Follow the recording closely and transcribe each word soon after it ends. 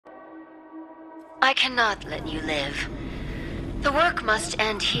I cannot let you live. The work must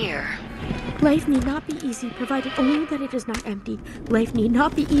end here. Life need not be easy, provided only that it is not empty. Life need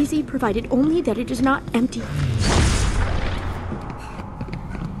not be easy, provided only that it is not empty.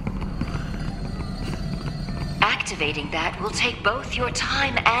 Activating that will take both your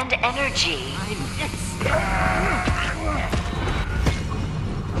time and energy.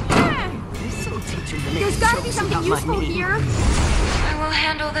 There's gotta be something useful here. I will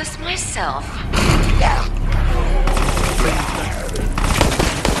handle this myself.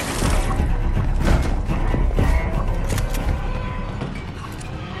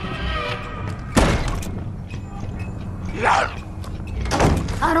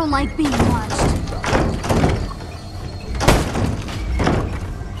 I don't like being watched.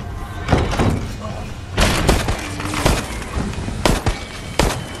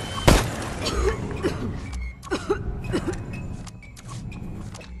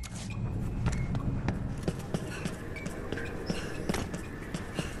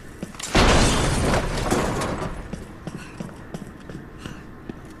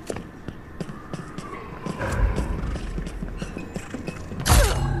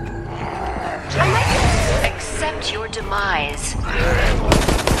 Your demise.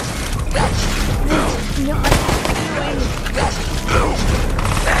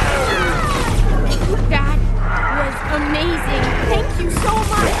 That was amazing. Thank you so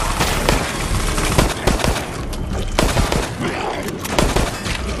much.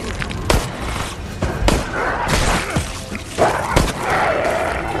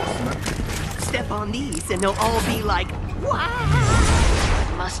 Step on these and they'll all be like, wow.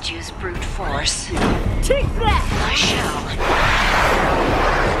 Must use brute force. Take that! I shall.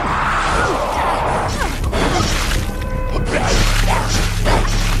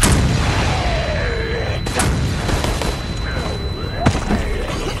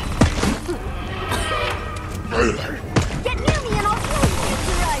 Get near me and I'll kill you. Get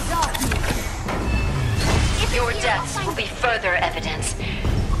your eyes off me. Your deaths will be further evidence.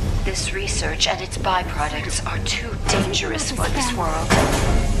 This research and its byproducts are too dangerous for this world.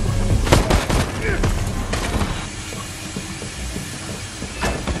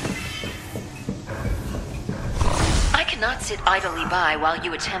 I cannot sit idly by while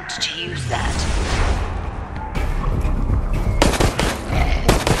you attempt to use that.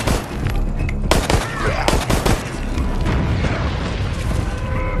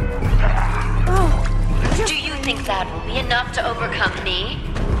 Do you think that will be enough to overcome me?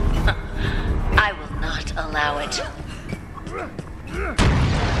 I will not allow it.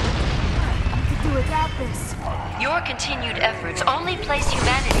 Do without this. Your continued efforts only place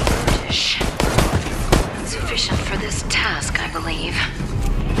humanity brutish. Sufficient for this task, I believe.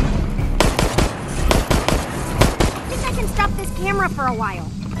 I think I can stop this camera for a while.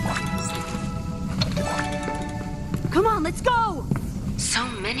 Come on, let's go! So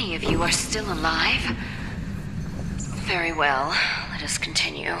many of you are still alive. Very well, let us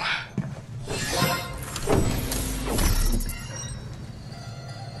continue.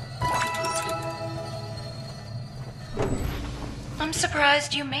 I'm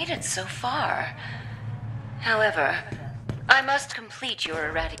surprised you made it so far. However, I must complete your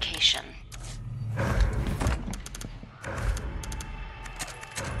eradication.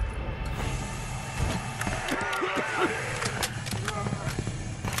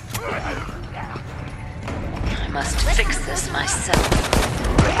 I must fix this myself.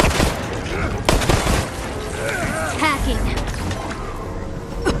 Hacking.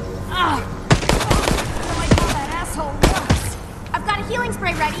 That asshole works. I've got a healing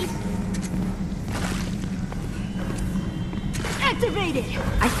spray ready. Activated.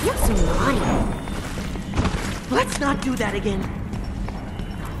 I feel so naughty. Let's not do that again.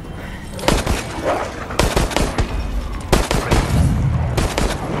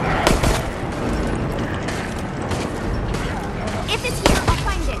 If it's here, I'll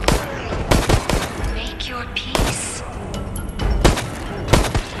find it. Make your peace.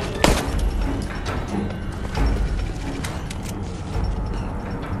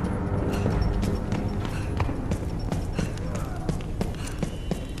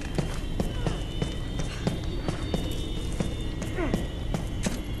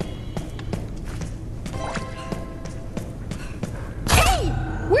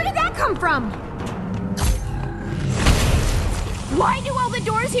 From? Why do all the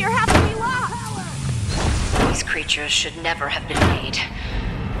doors here have to be locked? These creatures should never have been made.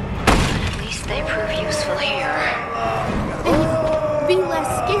 At least they prove useful here. They'd be less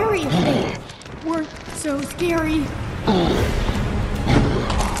scary if they weren't so scary.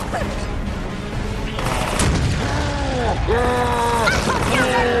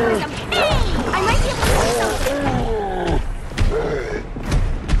 Hey, I might be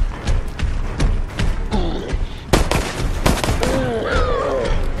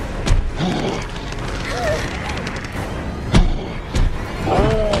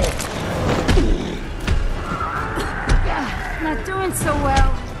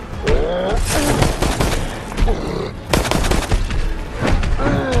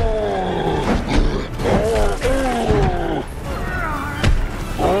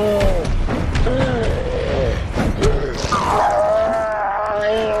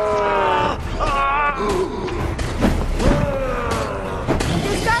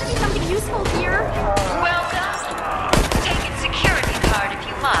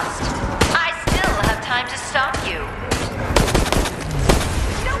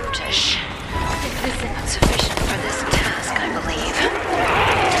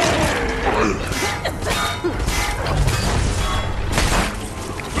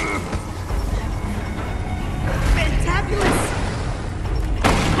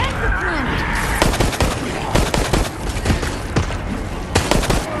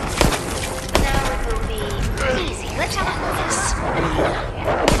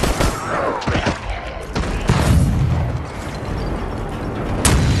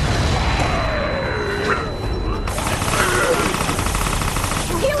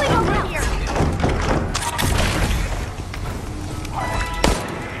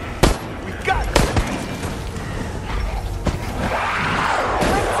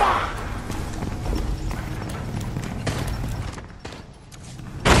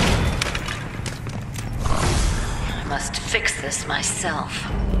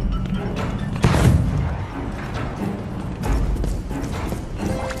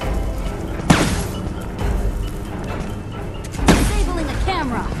Disabling a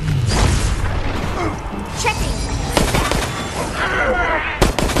camera. Checking.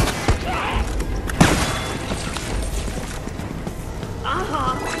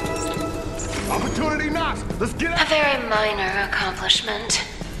 Opportunity knocks. Let's get A out. very minor accomplishment.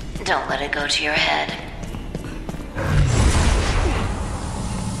 Don't let it go to your head.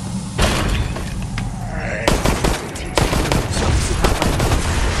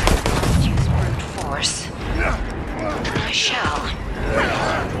 Use brute force. I shall.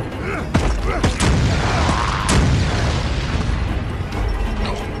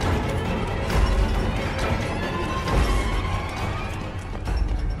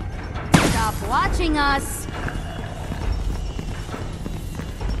 Stop watching us.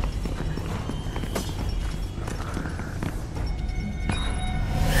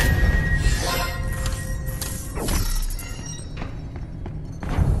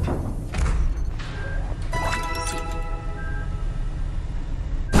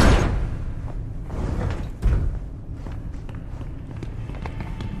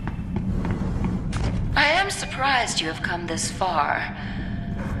 I am surprised you have come this far.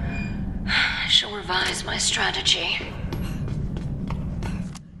 I shall revise my strategy.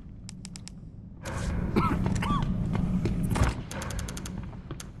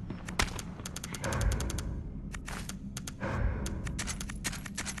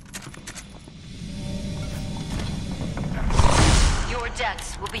 Your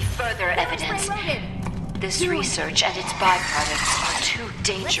deaths will be further evidence. Loaded. This research and its byproducts are too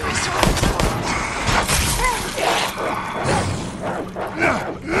dangerous for this world.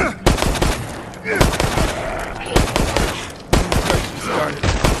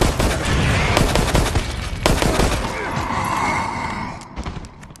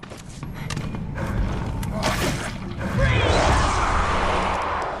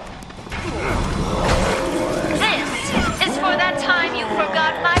 This is for that time you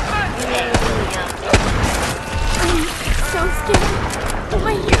forgot my birthday, William. I'm so scared.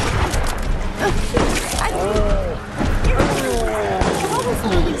 My ear. What was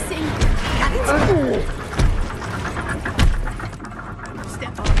releasing?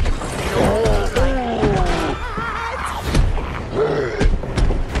 Step on it. They don't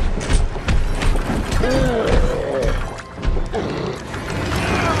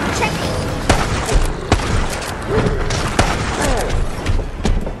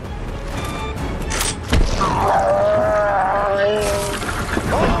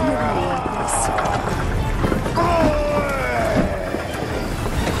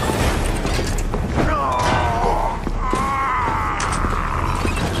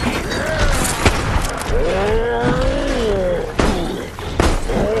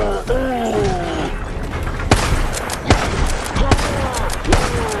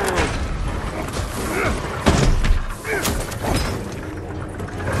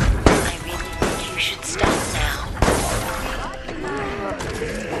I really think you should stop now.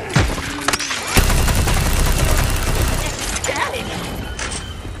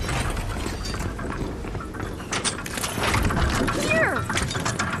 Here!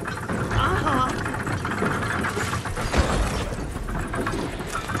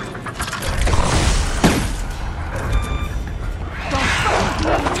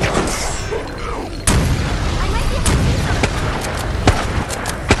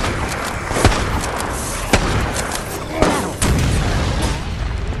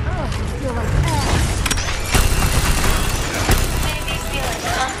 May be feeling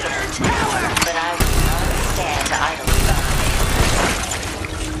confident, but I will not stand idly by.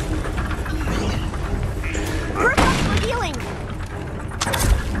 Group up for healing.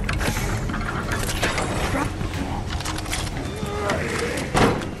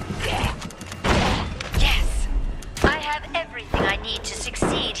 Yes, I have everything I need to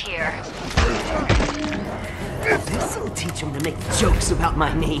succeed here. This'll teach them to make jokes about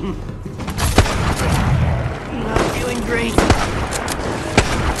my name. Not doing great.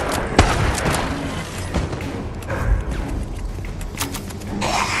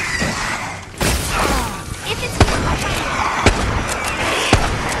 If it's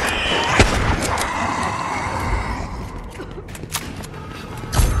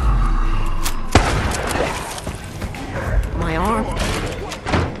My arm.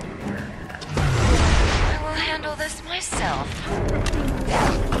 I will handle this myself.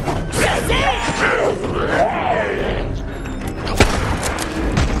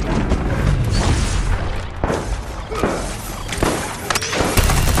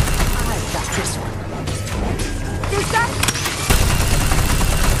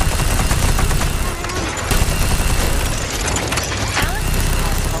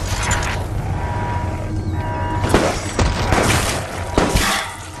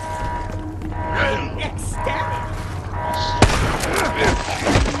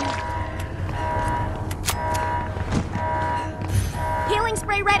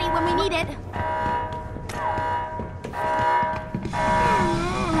 made it.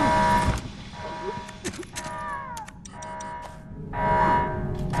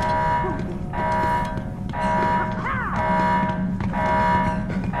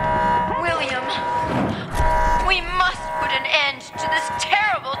 William, we must put an end to this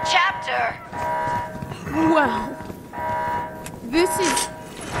terrible chapter. Well, this is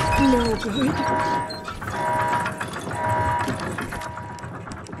no good.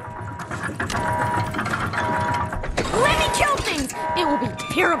 Let me kill things! It will be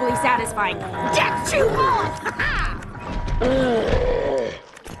terribly satisfying. Get you on!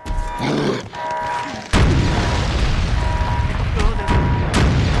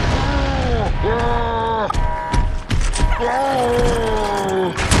 They'll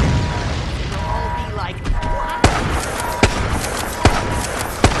all be like,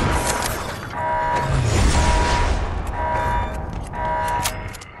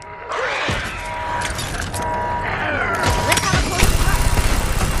 Let's have a closer look.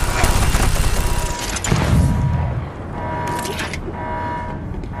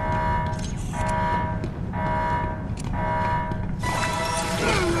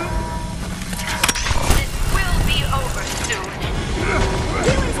 This will be over soon.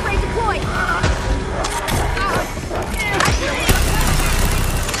 Healing spray deployed!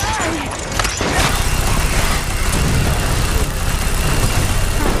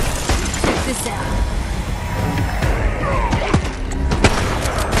 Check this out.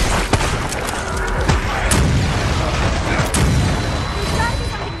 There's gotta be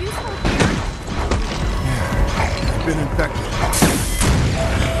something useful here. Been infected.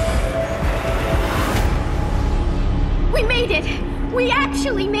 We made it! We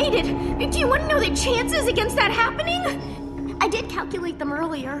actually made it! Do you want to know the chances against that happening? I did calculate them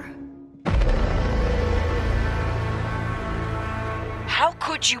earlier. How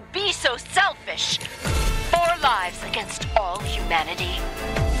could you be so selfish? 4 lives against all humanity.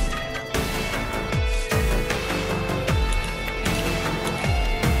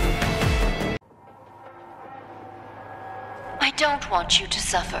 I don't want you to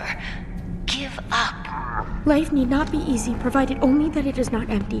suffer. Give up. Life need not be easy, provided only that it is not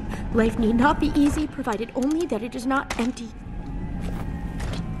empty. Life need not be easy, provided only that it is not empty.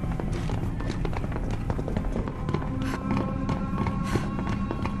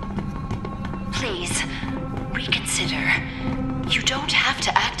 Please, reconsider. You don't have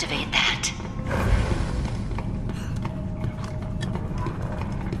to activate that.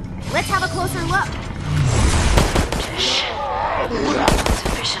 Let's have a closer look.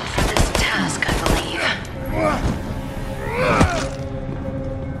 Sufficient for this task, I believe.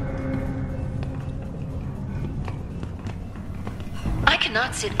 I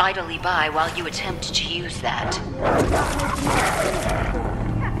cannot sit idly by while you attempt to use that.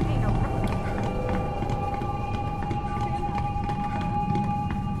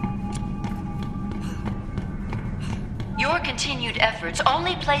 Your continued efforts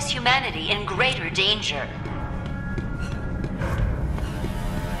only place humanity in greater danger.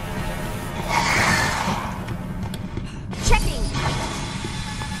 Checking.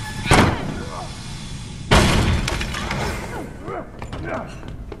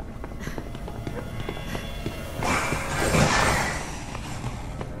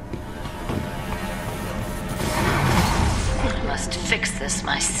 I must fix this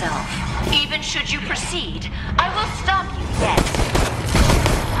myself. Even should you proceed, I will stop you yet.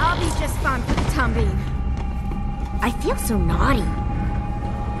 I'll be just fine for the time being. I feel so naughty.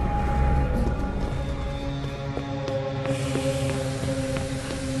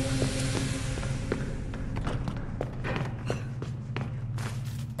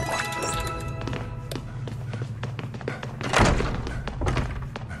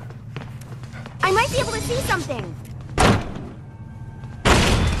 I might be able to see something.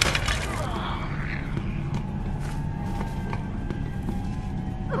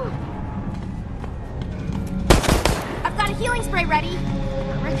 I've got a healing spray ready.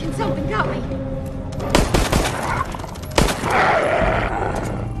 I reckon something got me.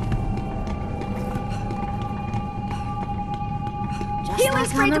 Healing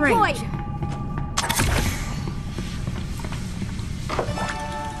spray deployed.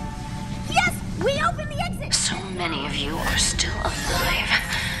 Yes, we opened the exit. So many of you are still alive.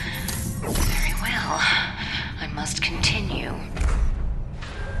 Very well. I must continue.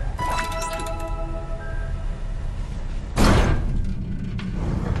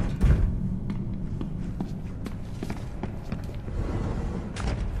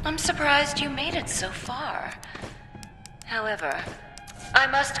 I'm surprised you made it so far. However, I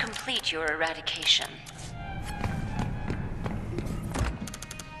must complete your eradication.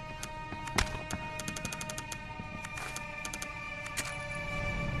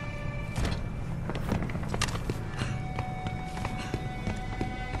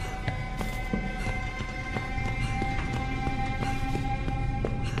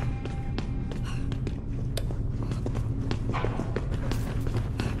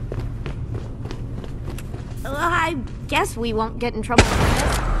 guess we won't get in trouble for this.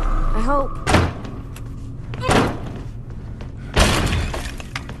 I hope.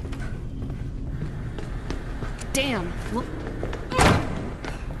 Damn. Well,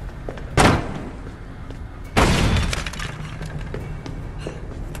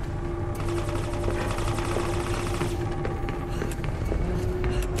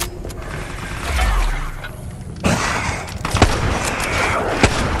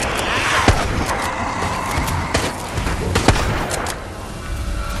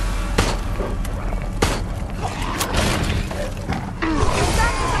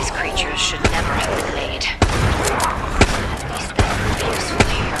 These creatures should never have been made. At least they prove useful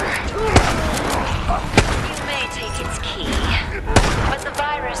here. You may take its key, but the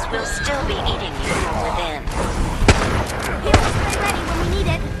virus will still be eating you from within. Healing spray ready when we need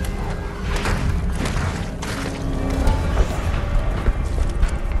it.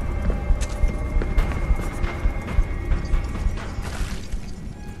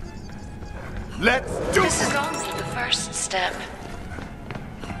 Let's do This is only the first step.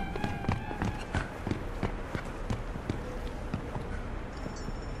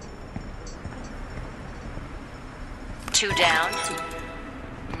 Two down.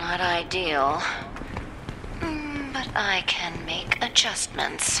 Not ideal. But I can make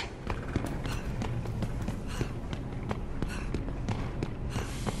adjustments.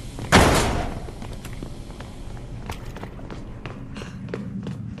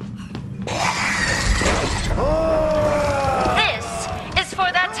 This is for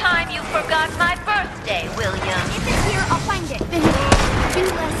that time you forgot my birthday, William. If it's here, I'll find it. Be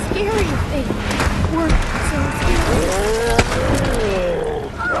less scary if they weren't so scary.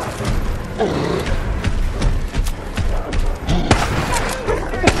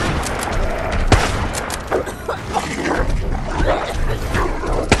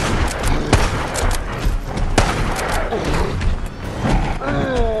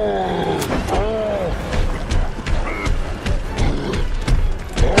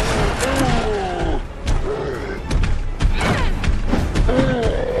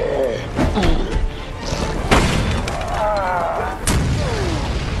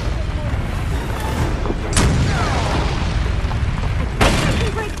 I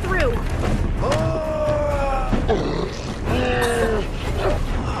can break through.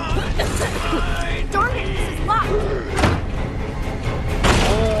 Darn it, this is locked.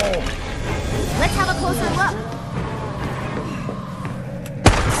 Let's have a closer look.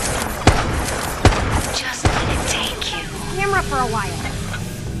 Just let it take you. Camera for a while.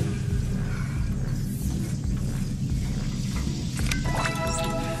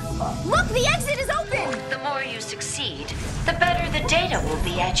 Look, the exit is open! The more you succeed, the better the data will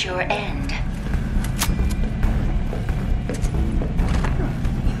be at your end.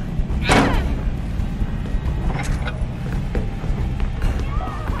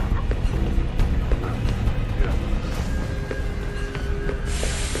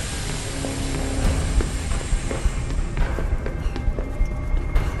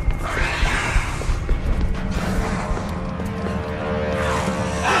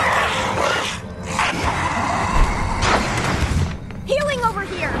 Healing over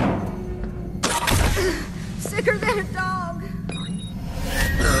here! Sicker than a dog.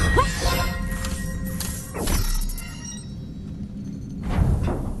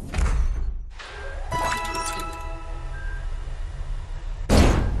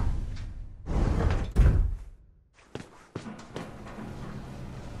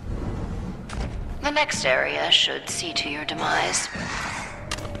 The next area should see to your demise.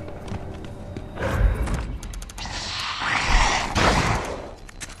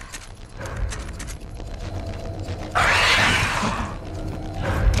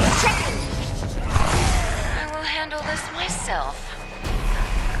 I will handle this myself.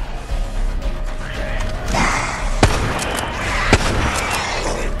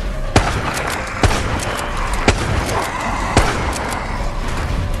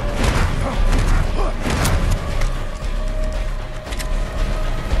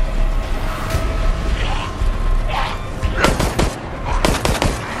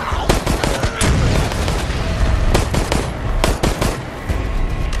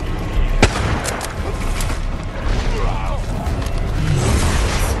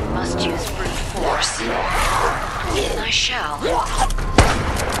 Must use brute force. And I shall.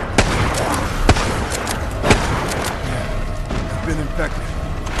 Been infected.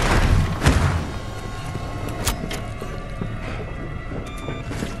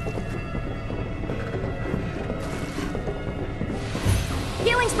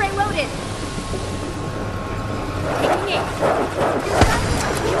 Healing spray loaded. Taking it.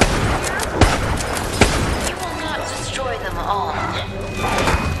 You will not destroy calm.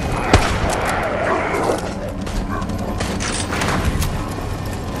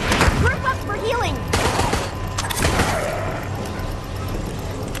 Group up for healing!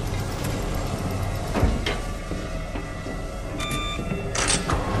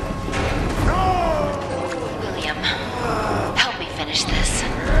 William, help me finish this.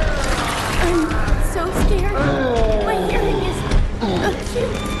 I'm so scared. My hearing is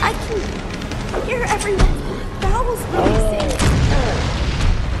acute. I can hear everyone's bowels releasing.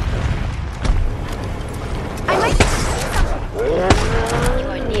 I might be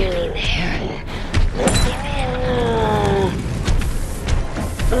You're nearly there. Give in.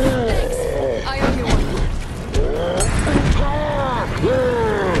 I owe you one.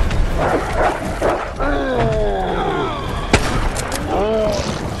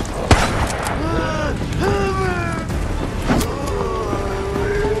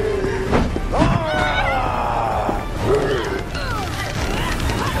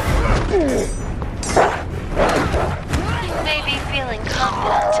 You may be feeling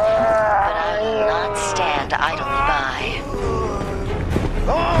confident, but I will not stand idly by.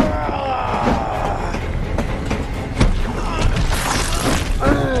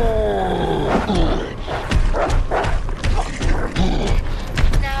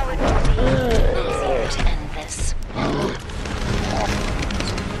 Now it will be easier to end this.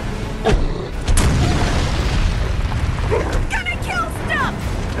 Gonna kill stuff!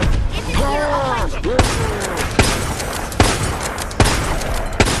 If it's here, I'll find it.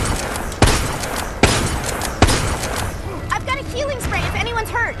 I've got a healing spray if anyone's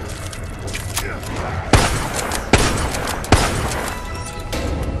hurt.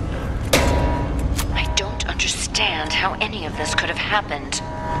 I don't understand how any of this could have happened.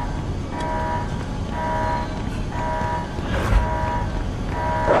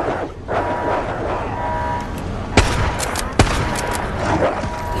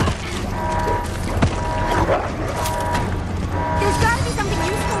 There's gotta be something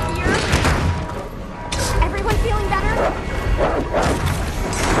useful here. Everyone feeling better?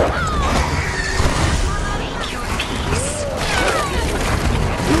 Make your peace.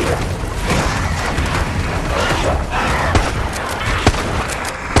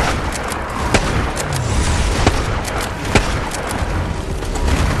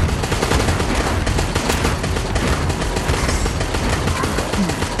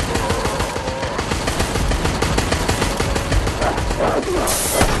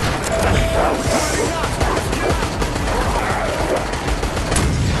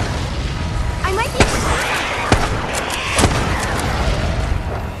 I might be...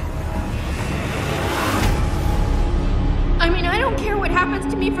 I mean, I don't care what happens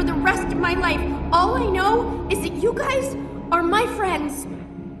to me for the rest of my life. All I know is that you guys are my friends.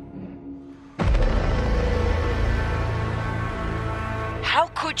 How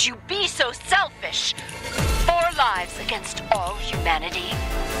could you be so selfish? 4 lives against all humanity.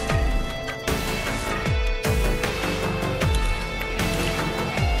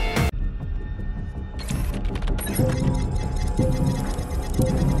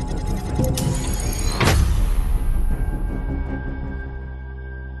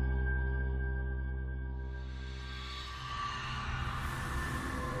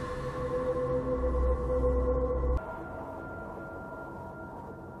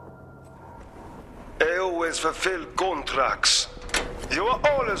 I always fulfill contracts. You are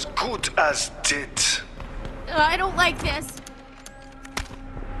all as good as dead. I don't like this.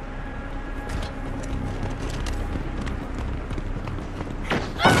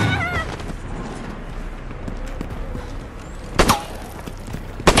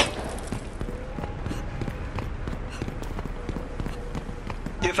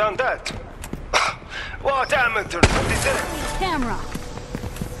 You found that? What amateur put it there? Camera.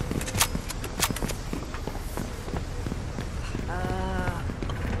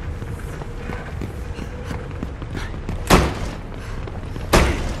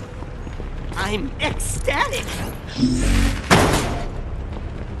 I'm ecstatic. It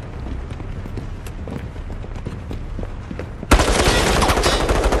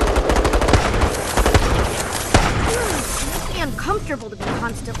makes me uncomfortable to be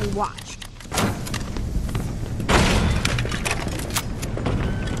constantly watched.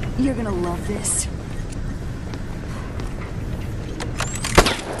 You're gonna love this.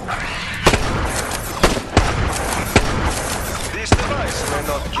 This device may not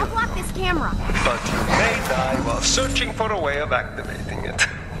I'll kill, block this camera. but you may die while searching for a way of activating it.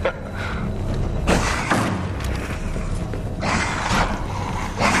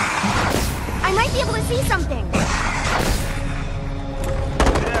 I might be able to see something.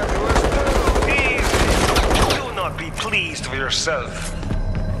 That was too easy. Do not be pleased with yourself.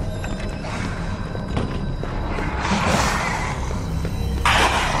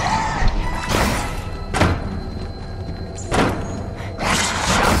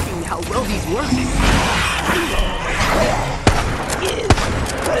 Shocking how well he's working.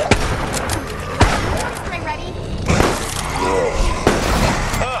 Spray ready?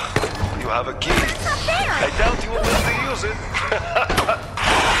 You have a key. It's not fair! I doubt you will be able to use it.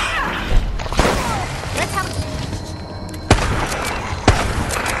 Let's have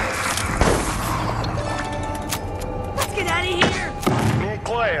Let's get out of here. My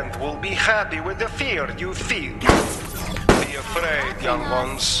client will be happy with the fear you feel. Be afraid, young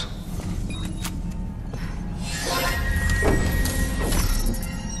ones.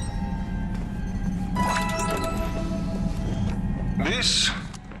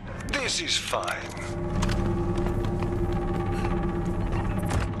 This is fine.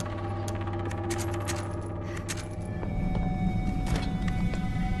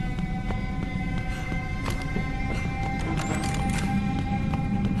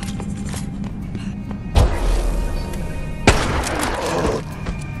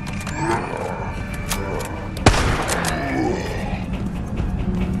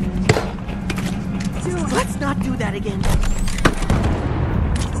 Let's not do that again.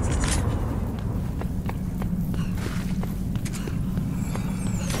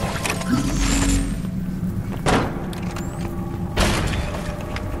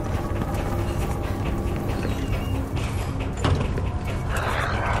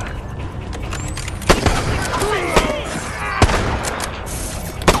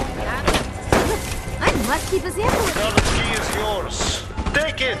 I must keep a sample of Now the key is yours.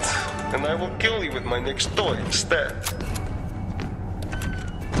 Take it, and I will kill you with my next toy instead.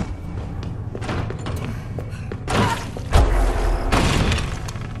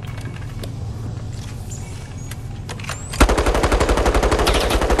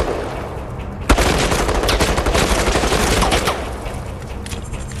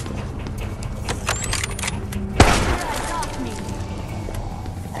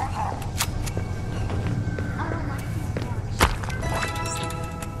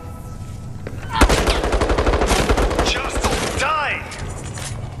 Just die!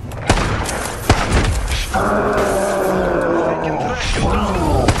 I can track you down.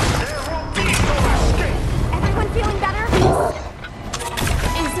 There will be no escape. Everyone feeling better?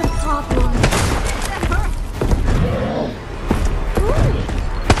 Is a problem.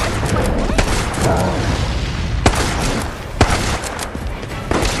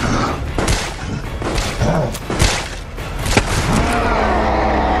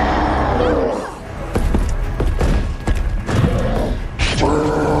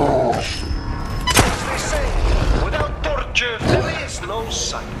 They say, without torture, there is no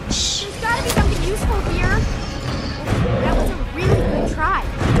science. There's gotta be something useful here. That was a really good try.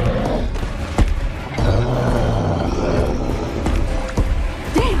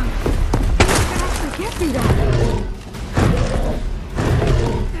 Damn! I could actually get through that.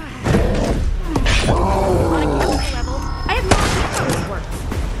 On a chemical level, I have no idea how this works.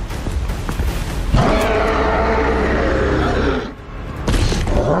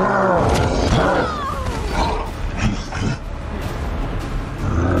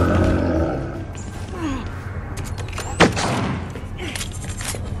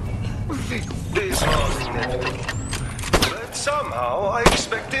 This was inevitable. But somehow I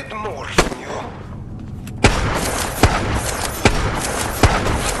expected more from you.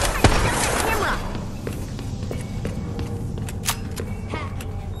 Camera!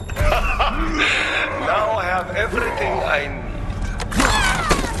 Now I have everything I need.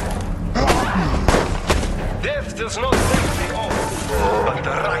 Death does not take the oath, but the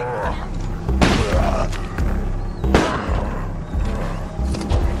right.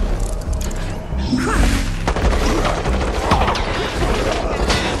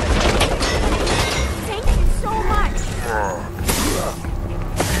 Thank you so much!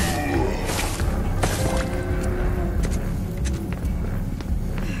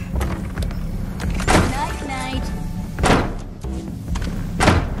 Night, night.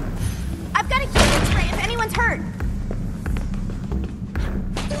 I've got a healing spray if anyone's hurt.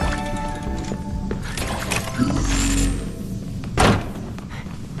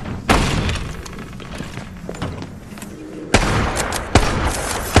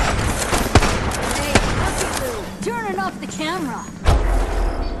 Turning off the camera.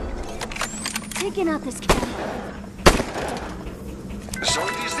 Taking out this camera. So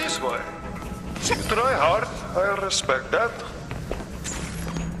it is this way. You try hard, I respect that.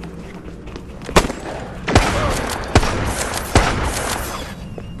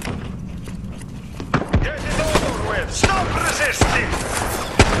 Get it over with,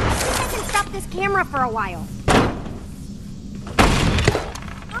 off this camera for a while.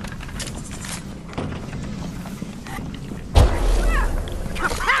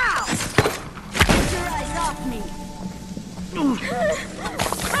 Kapow! Get your eyes off me.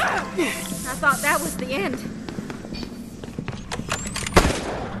 I thought that was the end.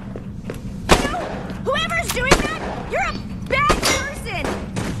 No! Whoever's doing that, you're a bad person!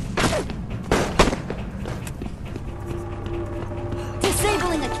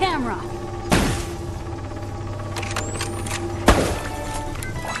 Disabling a camera.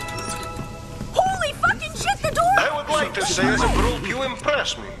 Holy fucking shit, the door! I would like to say as a group you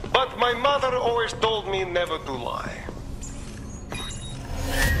impress me, but my mother always told me never to lie.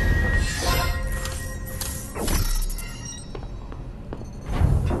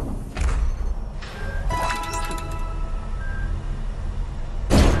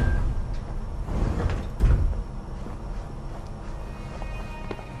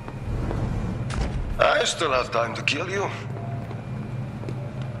 I still have time to kill you.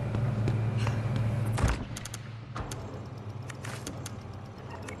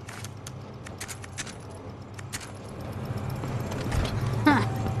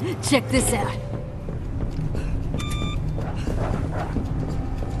 Check this out.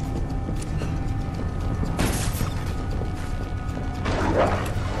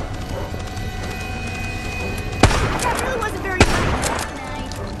 That really wasn't very nice.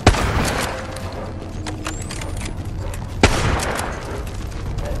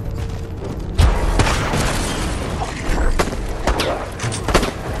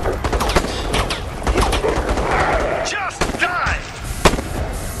 Just die!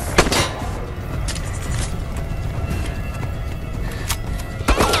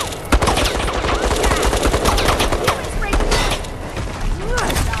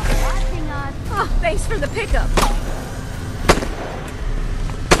 Oh, thanks for the pickup.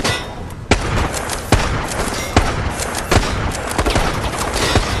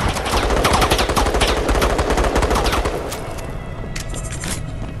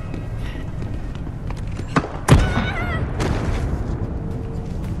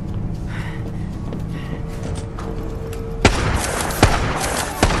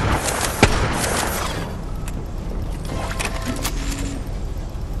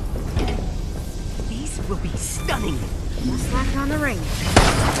 These will be stunning. Slack on the ring.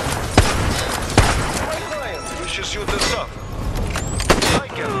 My client wishes you to suffer. I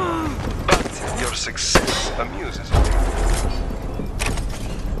can, but your success amuses me.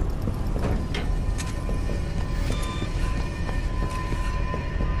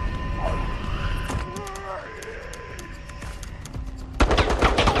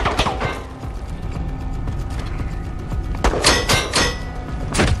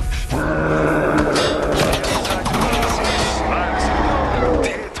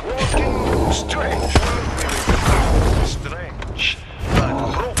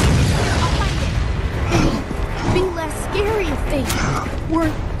 Be less scary if they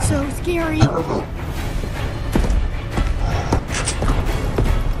weren't so scary.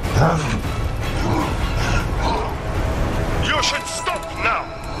 You should stop now!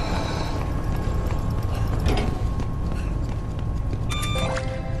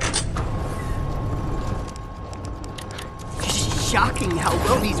 Shocking how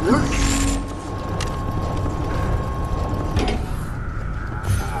well these work.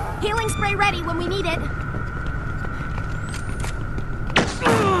 Healing spray ready when we need it.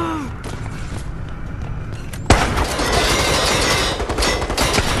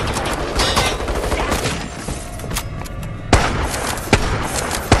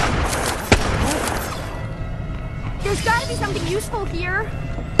 There's gotta be something useful here.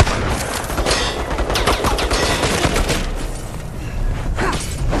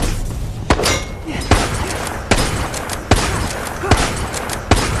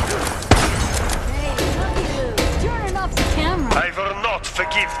 Turning off the camera. I will not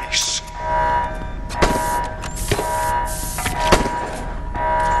forgive this.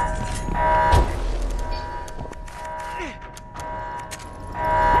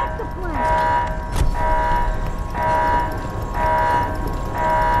 That's the plan.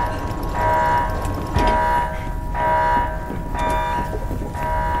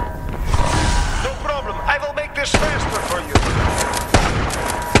 No problem. I will make this faster for you.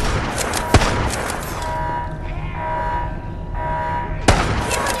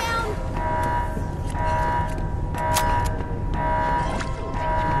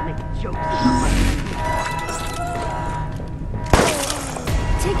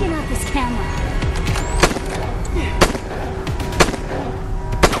 Taking out this camera.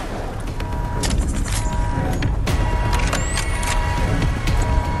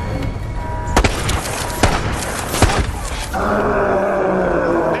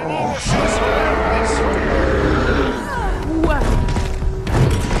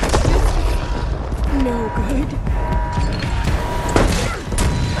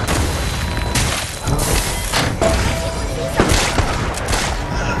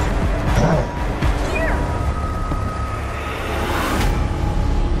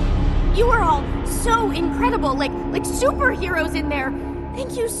 like superheroes in there.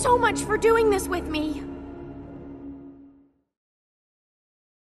 Thank you so much for doing this with me.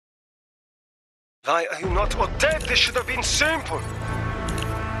 Why are you not all dead? This should have been simple.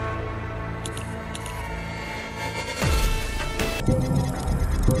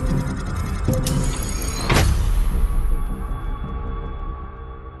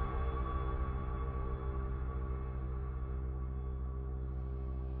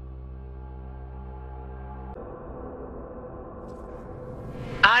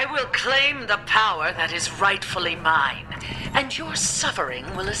 I will claim the power that is rightfully mine, and your suffering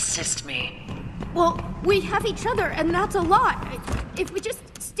will assist me. Well, we have each other, and that's a lot. If we just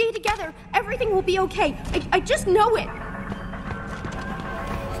stay together, everything will be okay. I just know it.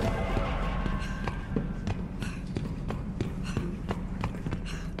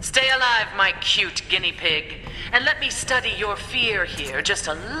 Stay alive, my cute guinea pig, and let me study your fear here just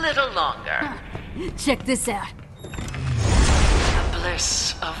a little longer. Check this out. The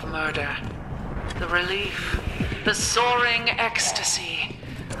bliss of murder, the relief, the soaring ecstasy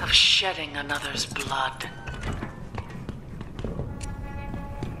of shedding another's blood.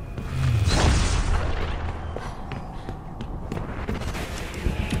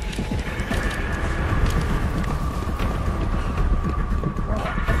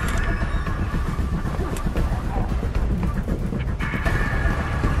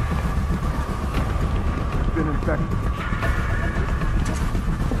 Been infected.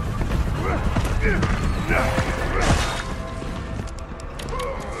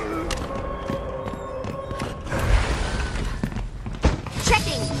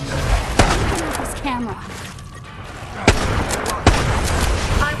 Checking. This camera.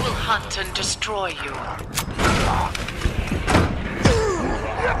 I will hunt and destroy you.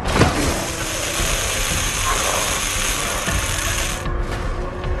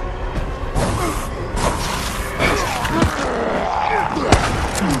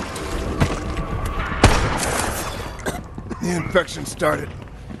 The infection started.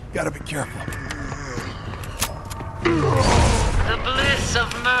 Gotta be careful. The bliss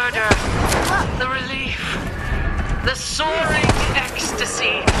of murder, the relief, the soaring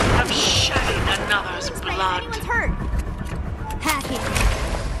ecstasy of shedding another's blood. Anyone's hurt. Hacking.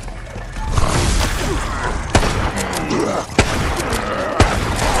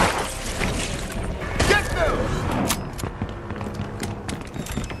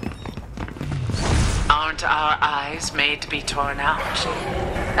 Aren't our eyes made to be torn out?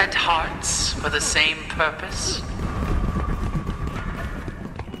 And hearts for the same purpose?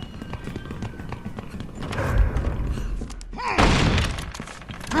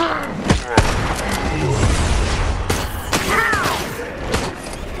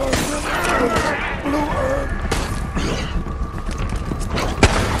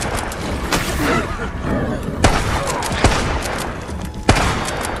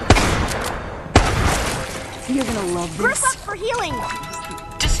 You're gonna love Group this. up for healing.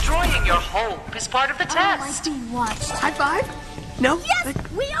 Destroying your hope is part of the I like test. being watched. High five? No? Yes,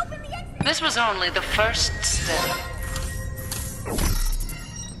 we open the exit. This was only the first step.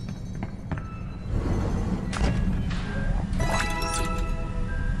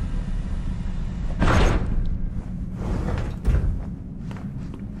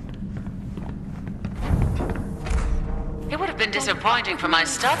 It would have been disappointing for my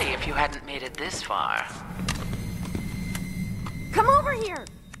study if you hadn't made it this far. Come over here.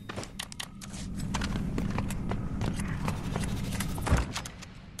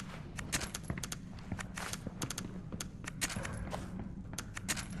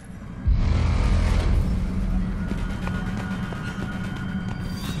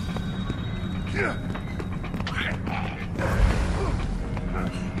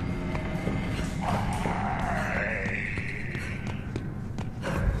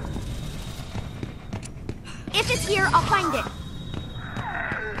 If it's here, I'll find it.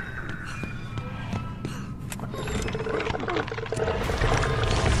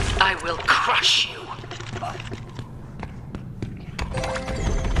 I will crush you.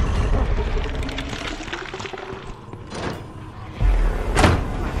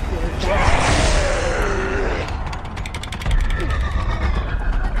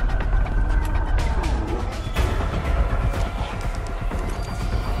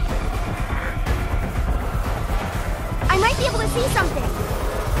 I might be able to see something.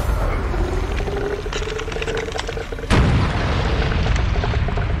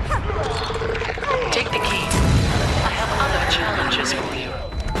 Take the key. I have other challenges for you.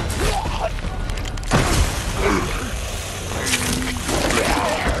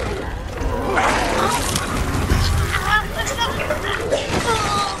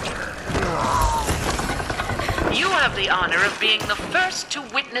 You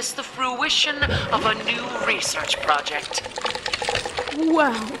witness the fruition of a new research project.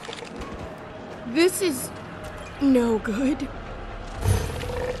 Wow. This is no good.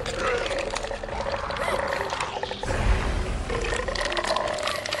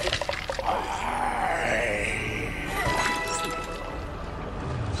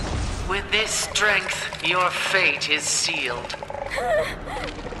 With this strength, your fate is sealed.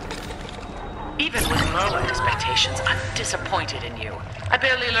 Even with low expectations, I'm disappointed in you. I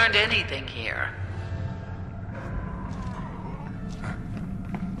barely learned anything here.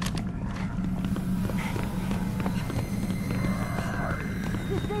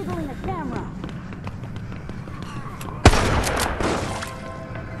 Disabling the camera.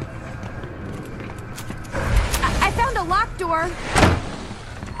 I found a locked door.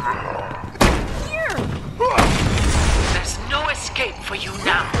 Here! There's no escape for you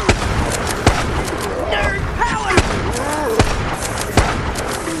now. Nerd power!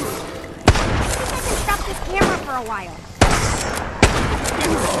 I can stop this camera for a while.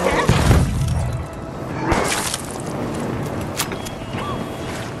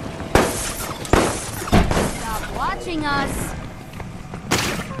 Stop watching us.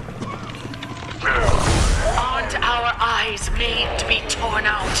 Aren't our eyes made to be torn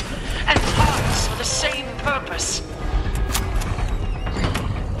out? And parts for the same purpose?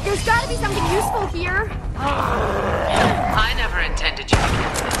 There's gotta be something useful here. I never intended you to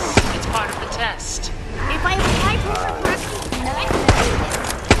get this. It's part of the test. If I apply pressure correctly,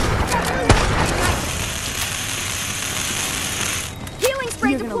 Healing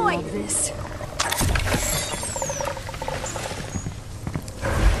spray You're gonna deployed. love this.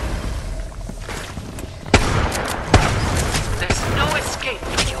 There's no escape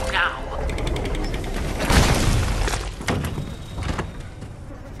for you now.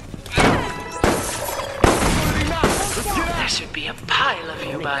 There should be a pile of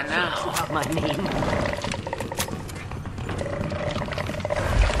you by now. Not my name.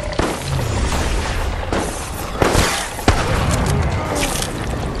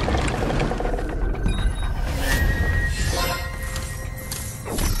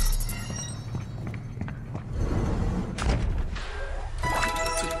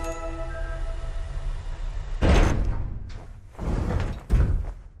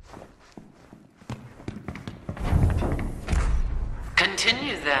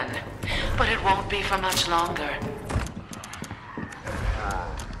 Continue then, but it won't be for much longer.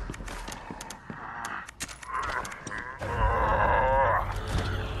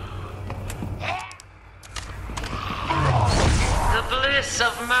 The bliss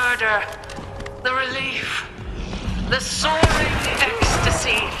of murder, the relief, the soaring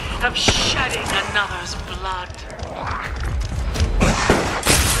ecstasy of shedding another's blood.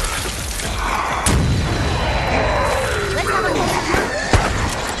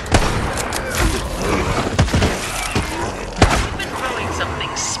 We've been growing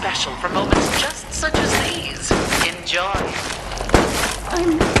something special for moments just such as these. Enjoy.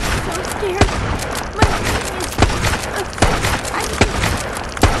 I'm so scared. My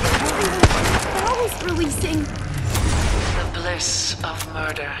bowels releasing. The bliss of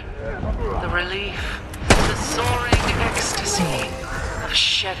murder, the relief, the soaring ecstasy of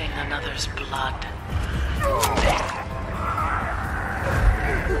shedding another's blood.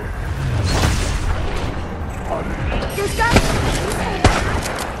 There's got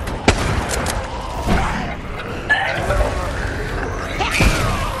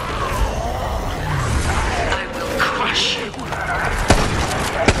I will crush you.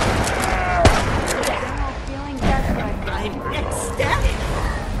 Feeling desperate. I'm ecstatic.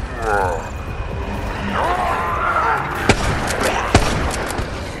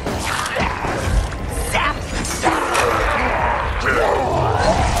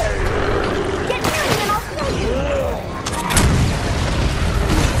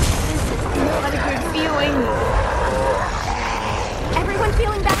 What a good feeling. Everyone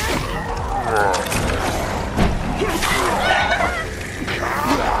feeling better?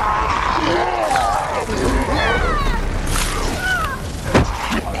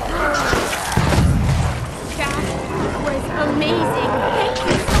 That was amazing. Thank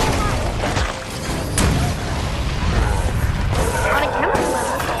you so much. On a chemical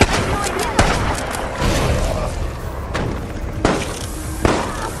level, I have no idea.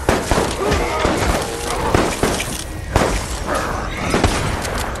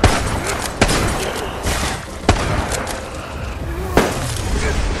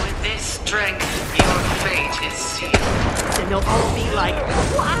 With this strength, your fate is sealed. Then they'll all be like,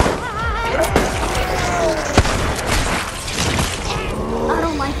 I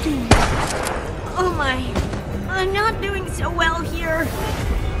don't like these. Oh my. I'm not doing so well here.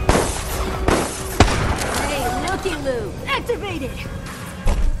 interlude activated.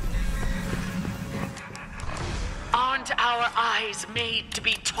 Aren't our eyes made to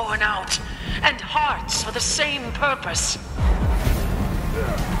be torn out, and hearts for the same purpose?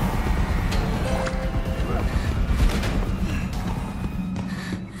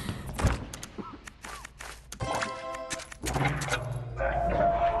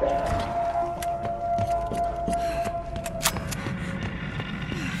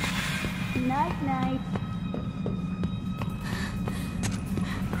 Night, night.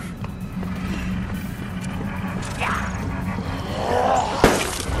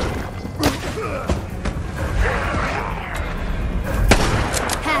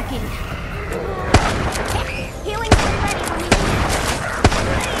 Hacking. Healing spray ready when we need it.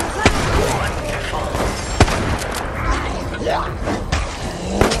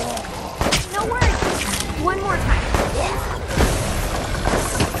 No worries. One more time.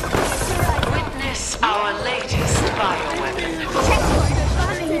 Witness our latest bioweapon.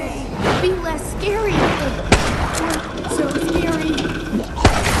 Be less scary. So scary.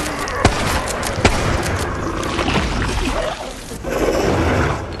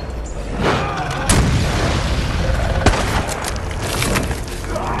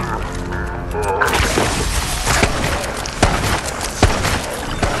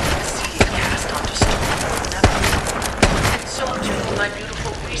 My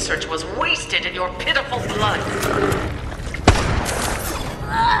beautiful research was wasted in your pitiful blood.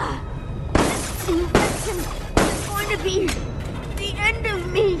 This infection is going to be the end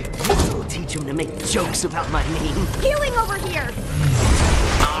of me. I'll teach him to make jokes about my name. Healing over here.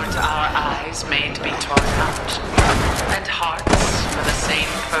 Aren't our eyes made to be torn out, and hearts for the same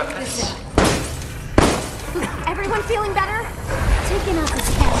purpose? Everyone feeling better? Taking out the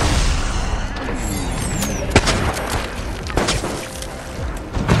scan.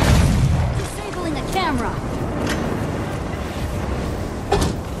 Disabling the camera.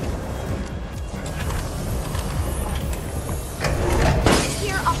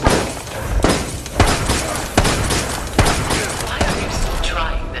 Here, I'll find it. Why are you still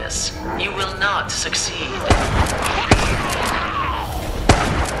trying this? You will not succeed.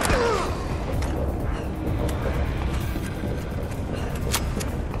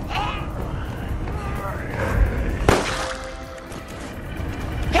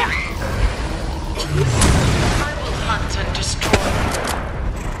 I will hunt and destroy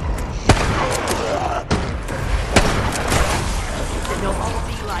And they'll all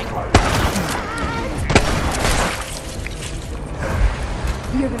be like,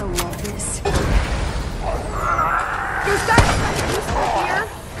 You're gonna love this. There's got to be something useful here.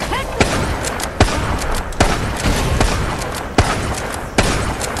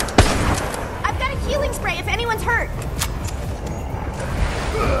 I've got a healing spray if anyone's hurt.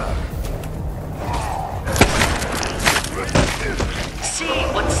 See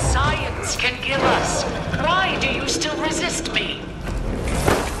what science can give us. Why do you still resist me?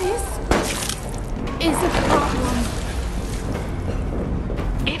 This is a problem.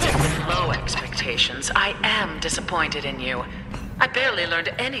 Even with low expectations, I am disappointed in you. I barely learned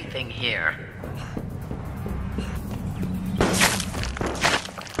anything here.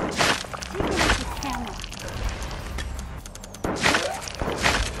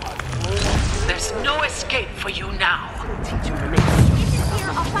 There's no escape for you now. teach him to make If it's here,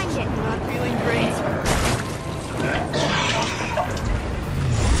 I'll find it. not feeling great.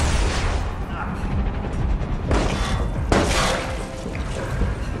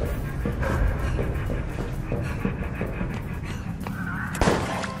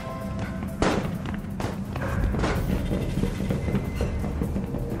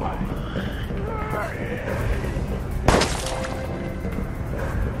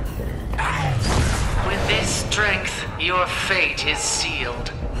 With this strength, your fate is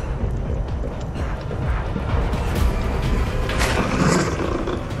sealed.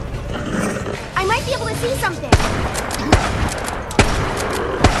 I might be able to see something.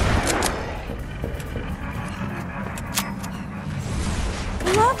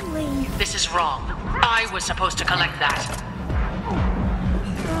 Lovely. This is wrong. I was supposed to collect that.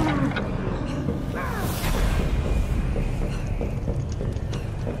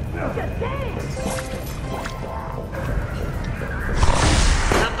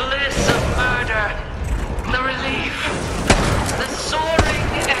 The bliss of murder, the relief, the soaring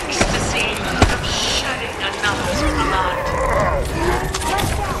ecstasy of shedding another's blood.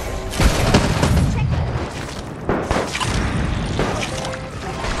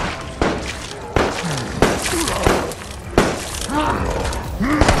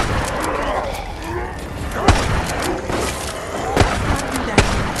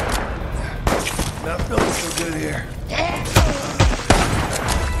 Not feeling so good here.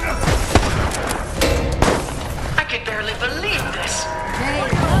 I could barely believe this. Hey,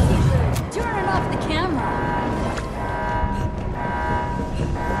 turn off the camera.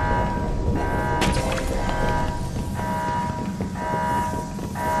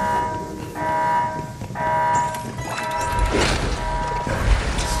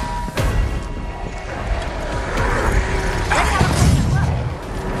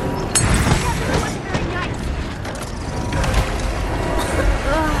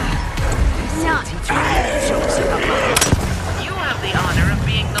 You have the honor of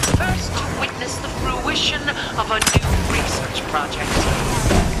being the first to witness the fruition of a new research project.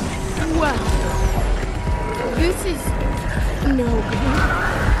 Wow. This is no good.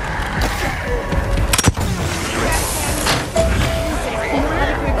 Not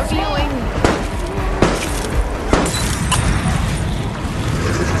a good feeling.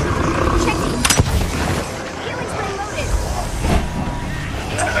 Checking. Healing spray loaded.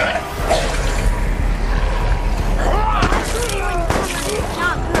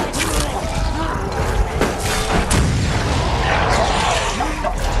 Not good.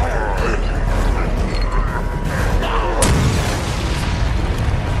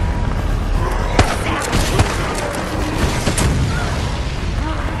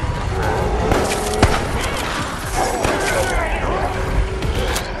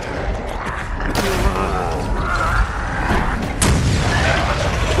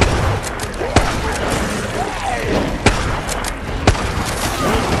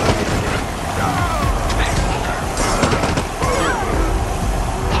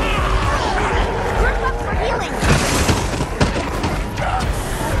 Group up for healing.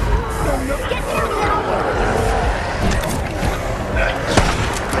 Get down here.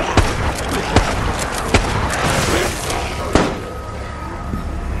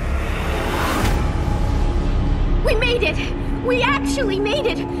 We made it! We actually made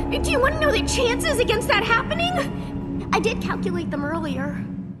it! Do you want to know the chances against that happening? I did calculate them earlier.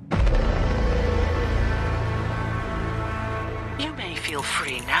 You may feel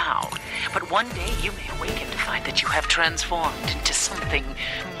free now, but one day you may awaken to find that you have transformed into something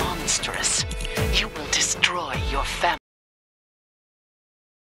monstrous. You will destroy your family.